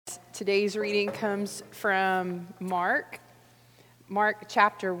Today's reading comes from Mark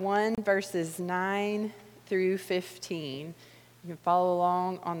chapter 1, verses 9 through 15. You can follow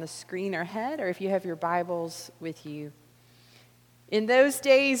along on the screen or head, or if you have your Bibles with you. In those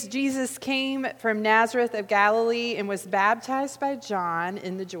days, Jesus came from Nazareth of Galilee and was baptized by John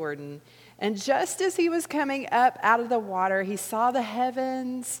in the Jordan. And just as he was coming up out of the water, he saw the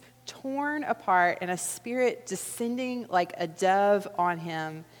heavens torn apart and a spirit descending like a dove on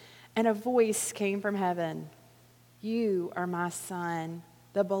him. And a voice came from heaven, "You are my son,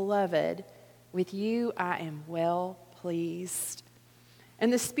 the beloved. With you I am well pleased."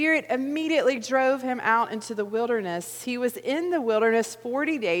 And the Spirit immediately drove him out into the wilderness. He was in the wilderness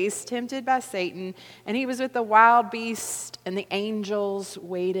 40 days, tempted by Satan, and he was with the wild beast, and the angels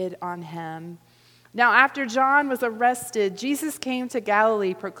waited on him. Now, after John was arrested, Jesus came to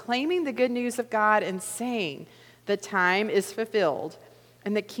Galilee, proclaiming the good news of God and saying, "The time is fulfilled,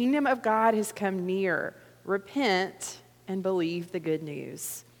 and the kingdom of God has come near. Repent and believe the good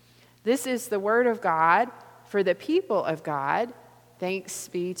news." This is the word of God for the people of God. Thanks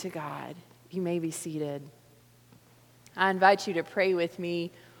be to God. You may be seated. I invite you to pray with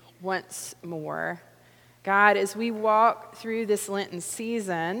me once more. God, as we walk through this Lenten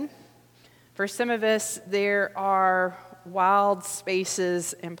season, for some of us, there are wild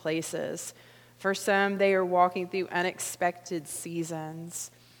spaces and places. For some, they are walking through unexpected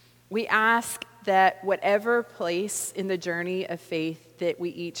seasons. We ask that whatever place in the journey of faith that we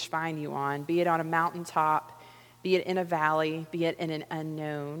each find you on, be it on a mountaintop, be it in a valley, be it in an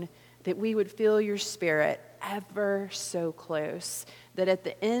unknown, that we would feel your Spirit ever so close, that at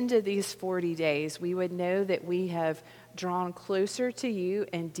the end of these 40 days, we would know that we have drawn closer to you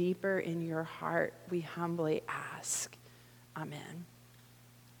and deeper in your heart. We humbly ask. Amen.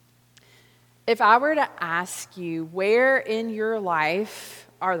 If I were to ask you, where in your life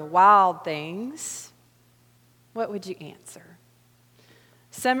are the wild things, what would you answer?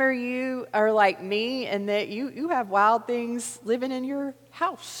 Some of you are like me in that you have wild things living in your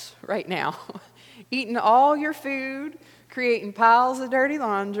house right now, eating all your food, creating piles of dirty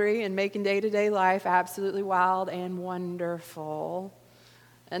laundry, and making day-to-day life absolutely wild and wonderful.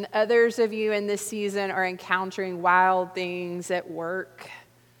 And others of you in this season are encountering wild things at work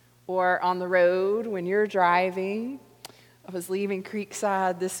or on the road when you're driving. I was leaving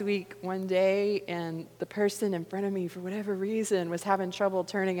Creekside this week one day, and the person in front of me, for whatever reason, was having trouble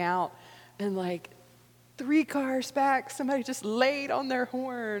turning out. And like 3 cars back, somebody just laid on their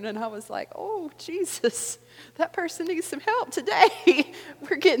horn. And I was like, oh, Jesus, that person needs some help today.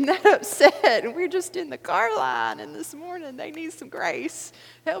 We're getting that upset, and we're just in the car line. And this morning, they need some grace.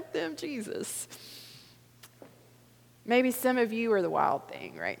 Help them, Jesus. Maybe some of you are the wild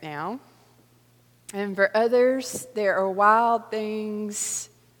thing right now. And for others, there are wild things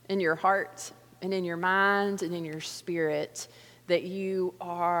in your heart and in your mind and in your spirit that you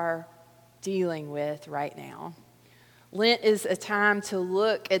are dealing with right now. Lent is a time to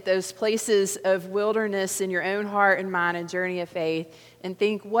look at those places of wilderness in your own heart and mind and journey of faith and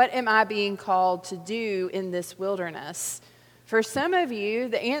think, what am I being called to do in this wilderness? For some of you,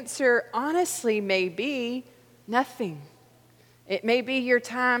 the answer honestly may be nothing. It may be your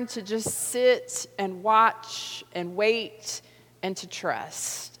time to just sit and watch and wait and to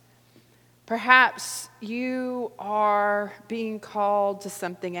trust. Perhaps you are being called to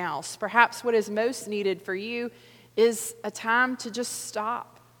something else. Perhaps what is most needed for you is a time to just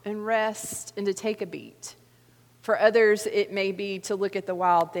stop and rest and to take a beat. For others, it may be to look at the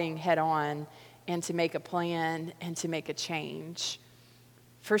wild thing head on and to make a plan and to make a change.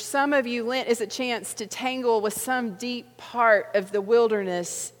 For some of you, Lent is a chance to tangle with some deep part of the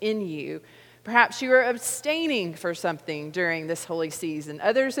wilderness in you. Perhaps you are abstaining for something during this holy season.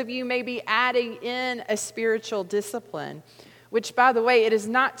 Others of you may be adding in a spiritual discipline, which, by the way, it is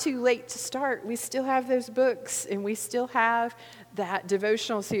not too late to start. We still have those books, and we still have that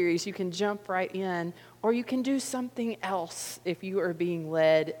devotional series. You can jump right in, or you can do something else if you are being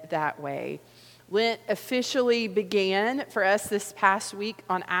led that way. Lent officially began for us this past week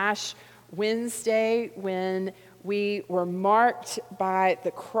on Ash Wednesday when we were marked by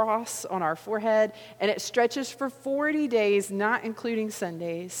the cross on our forehead, and it stretches for 40 days, not including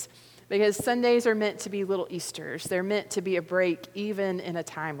Sundays, because Sundays are meant to be little Easters. They're meant to be a break even in a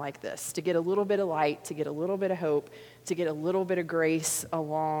time like this, to get a little bit of light, to get a little bit of hope, to get a little bit of grace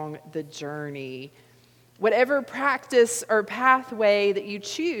along the journey. Whatever practice or pathway that you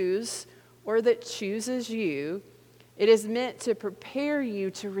choose or that chooses you, It is meant to prepare you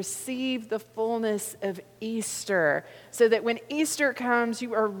to receive the fullness of Easter so that when Easter comes,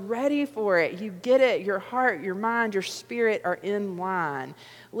 you are ready for it. You get it. Your heart, your mind, your spirit are in line.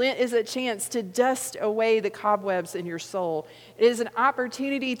 Lent is a chance to dust away the cobwebs in your soul. It is an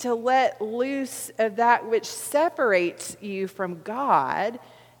opportunity to let loose of that which separates you from God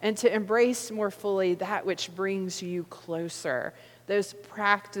and to embrace more fully that which brings you closer. Those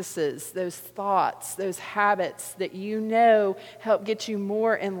practices, those thoughts, those habits that you know help get you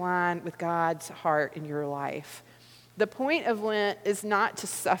more in line with God's heart in your life. The point of Lent is not to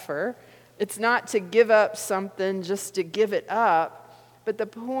suffer. It's not to give up something just to give it up. But the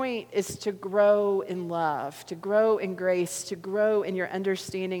point is to grow in love, to grow in grace, to grow in your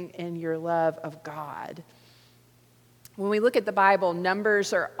understanding and your love of God. When we look at the Bible,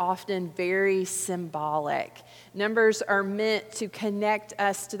 numbers are often very symbolic. Numbers are meant to connect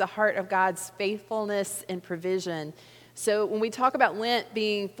us to the heart of God's faithfulness and provision. So when we talk about Lent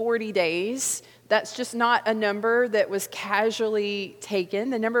being 40 days, that's just not a number that was casually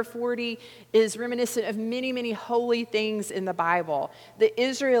taken. The number 40 is reminiscent of many, many holy things in the Bible. The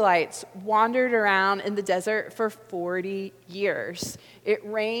Israelites wandered around in the desert for 40 years. It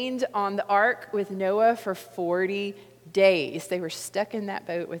rained on the ark with Noah for 40 days. They were stuck in that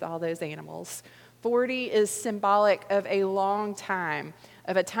boat with all those animals. 40 is symbolic of a long time,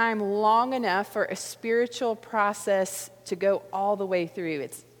 of a time long enough for a spiritual process to go all the way through.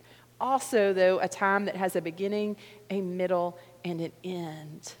 It's also, though, a time that has a beginning, a middle, and an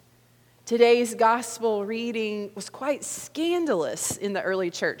end. Today's gospel reading was quite scandalous in the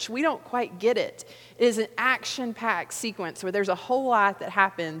early church. We don't quite get it. It is an action-packed sequence where there's a whole lot that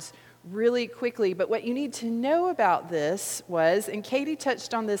happens really quickly. But what you need to know about this was, and Katie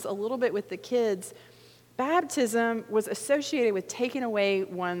touched on this a little bit with the kids, baptism was associated with taking away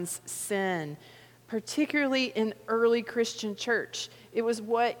one's sin, particularly in early Christian church. It was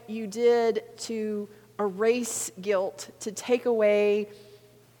what you did to erase guilt, to take away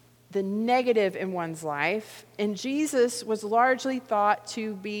the negative in one's life. And Jesus was largely thought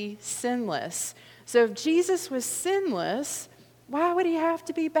to be sinless. So if Jesus was sinless, why would he have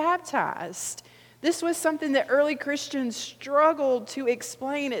to be baptized? This was something that early Christians struggled to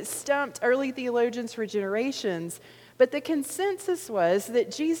explain. It stumped early theologians for generations. But the consensus was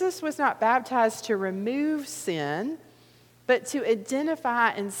that Jesus was not baptized to remove sin, but to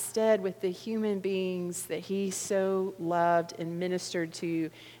identify instead with the human beings that he so loved and ministered to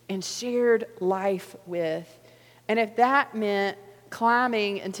and shared life with. And if that meant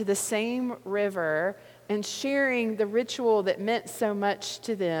climbing into the same river and sharing the ritual that meant so much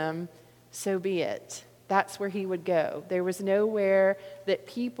to them, so be it. That's where he would go. There was nowhere that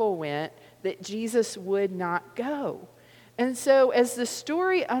people went that Jesus would not go. And so as the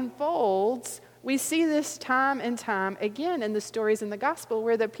story unfolds, we see this time and time again in the stories in the gospel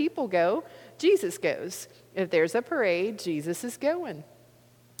where the people go, Jesus goes. If there's a parade, Jesus is going.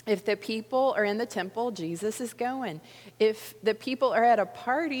 If the people are in the temple, Jesus is going. If the people are at a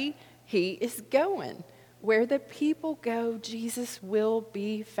party, he is going. Where the people go, Jesus will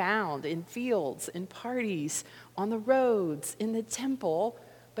be found in fields, in parties, on the roads, in the temple,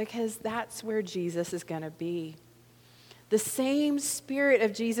 because that's where Jesus is going to be. The same Spirit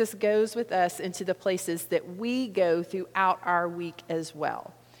of Jesus goes with us into the places that we go throughout our week as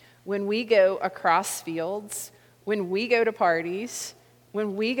well. When we go across fields, when we go to parties,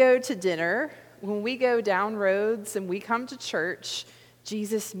 when we go to dinner, when we go down roads and we come to church,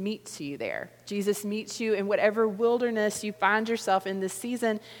 Jesus meets you there. Jesus meets you in whatever wilderness you find yourself in this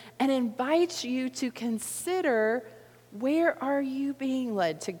season and invites you to consider, where are you being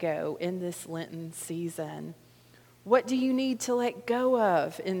led to go in this Lenten season? What do you need to let go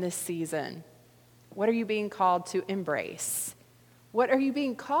of in this season? What are you being called to embrace? What are you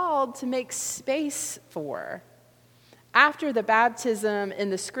being called to make space for? After the baptism in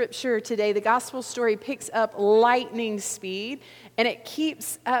the scripture today, the gospel story picks up lightning speed, and it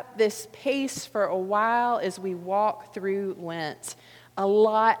keeps up this pace for a while as we walk through Lent. A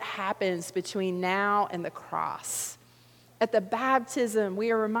lot happens between now and the cross. At the baptism,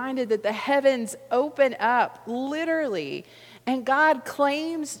 we are reminded that the heavens open up, literally, and God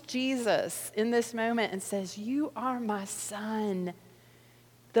claims Jesus in this moment and says, "You are my son,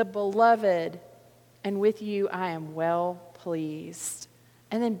 the beloved, and with you I am well pleased."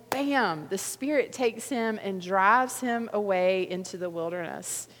 And then bam, the Spirit takes him and drives him away into the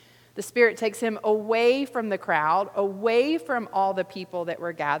wilderness. The Spirit takes him away from the crowd, away from all the people that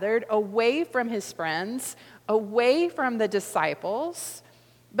were gathered, away from his friends, away from the disciples.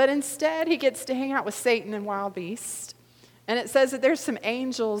 But instead, he gets to hang out with Satan and wild beasts. And it says that there's some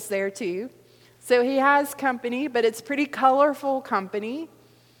angels there too. So he has company, but it's pretty colorful company.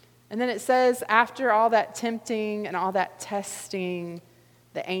 And then it says, after all that tempting and all that testing,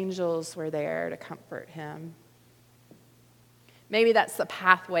 the angels were there to comfort him. Maybe that's the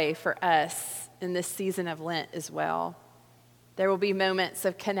pathway for us in this season of Lent as well. There will be moments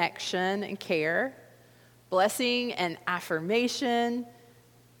of connection and care, blessing and affirmation,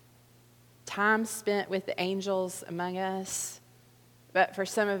 time spent with the angels among us. But for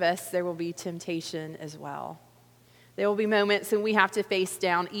some of us, there will be temptation as well. There will be moments when we have to face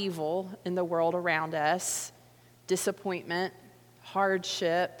down evil in the world around us, disappointment,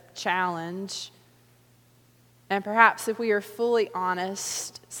 hardship, challenge. And perhaps if we are fully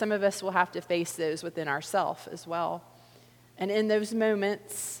honest, some of us will have to face those within ourselves as well. And in those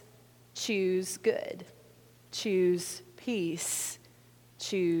moments, choose good, choose peace,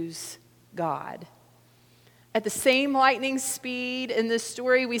 choose God. At the same lightning speed in this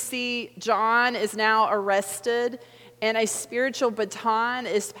story, we see John is now arrested, and a spiritual baton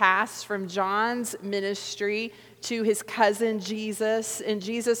is passed from John's ministry to his cousin Jesus. And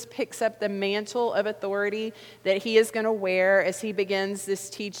Jesus picks up the mantle of authority that he is going to wear as he begins this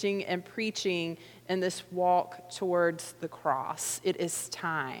teaching and preaching in this walk towards the cross. It is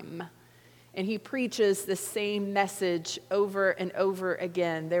time. And he preaches the same message over and over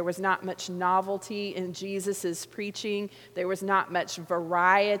again. There was not much novelty in Jesus' preaching. There was not much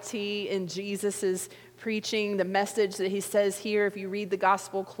variety in Jesus' preaching. The message that he says here, if you read the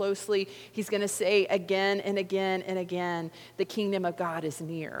gospel closely, he's going to say again and again and again, the kingdom of God is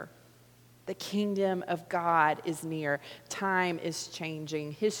near. The kingdom of God is near. Time is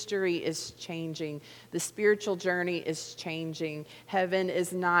changing. History is changing. The spiritual journey is changing. Heaven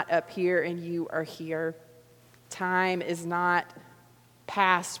is not up here and you are here. Time is not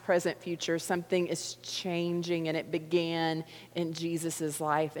past, present, future. Something is changing, and it began in Jesus'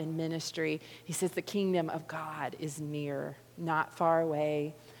 life and ministry. He says the kingdom of God is near, not far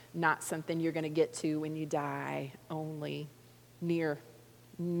away, not something you're going to get to when you die, only near.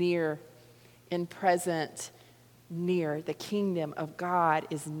 In present, near. The kingdom of God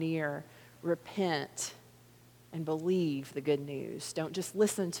is near. Repent and believe the good news. Don't just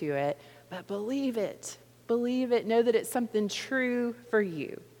listen to it, but believe it. Believe it. Know that it's something true for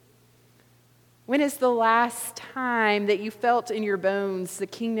you. When is the last time that you felt in your bones the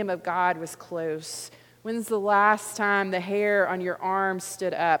kingdom of God was close? When's the last time the hair on your arm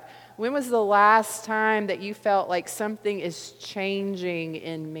stood up? When was the last time that you felt like something is changing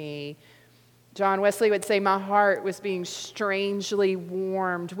in me? John Wesley would say, my heart was being strangely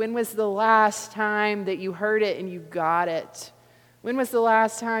warmed. When was the last time that you heard it and you got it? When was the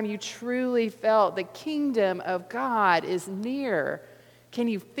last time you truly felt the kingdom of God is near? Can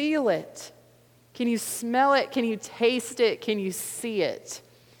you feel it? Can you smell it? Can you taste it? Can you see it?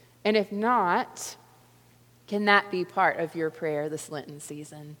 And if not, can that be part of your prayer this Lenten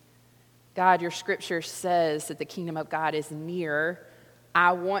season? God, your scripture says that the kingdom of God is near.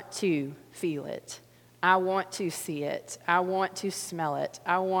 I want to feel it. I want to see it. I want to smell it.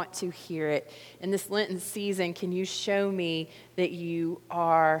 I want to hear it. In this Lenten season, can you show me that you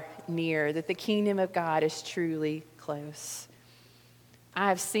are near, that the kingdom of God is truly close? I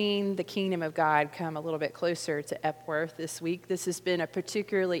have seen the kingdom of God come a little bit closer to Epworth this week. This has been a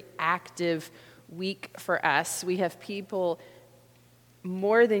particularly active week for us. We have people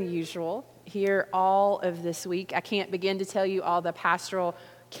more than usual here all of this week. I can't begin to tell you all the pastoral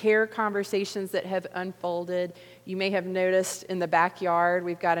care conversations that have unfolded. You may have noticed in the backyard,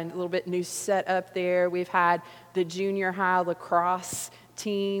 we've got a little bit new set up there. We've had the junior high lacrosse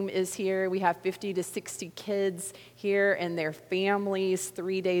team is here. We have 50 to 60 kids here and their families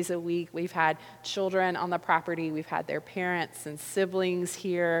 3 days a week. We've had children on the property. We've had their parents and siblings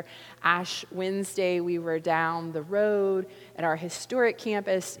here. Ash Wednesday, we were down the road at our historic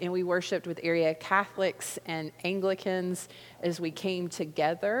campus, and we worshiped with area Catholics and Anglicans as we came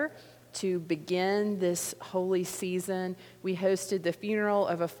together to begin this holy season. We hosted the funeral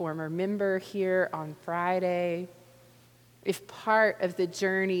of a former member here on Friday. If part of the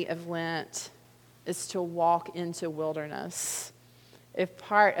journey of Lent is to walk into wilderness, if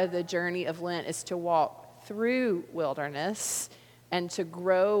part of the journey of Lent is to walk through wilderness and to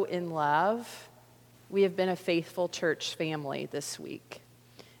grow in love, we have been a faithful church family this week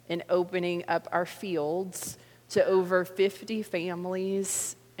in opening up our fields to over 50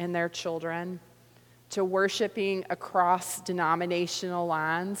 families and their children, to worshiping across denominational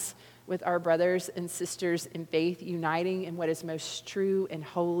lines with our brothers and sisters in faith, uniting in what is most true and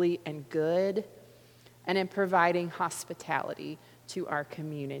holy and good, and in providing hospitality to our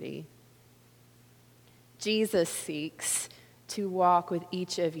community. Jesus seeks to walk with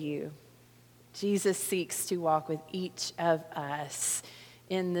each of you Jesus seeks to walk with each of us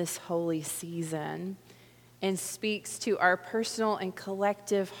in this holy season and speaks to our personal and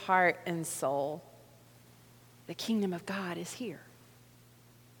collective heart and soul. The kingdom of God is here.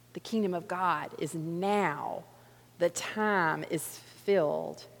 The kingdom of God is now. The time is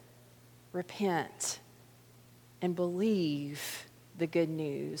filled. Repent and believe the good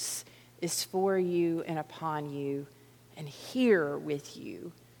news is for you and upon you and here with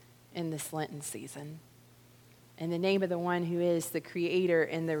you in this Lenten season. In the name of the one who is the creator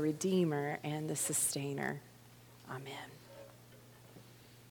and the redeemer and the sustainer. Amen.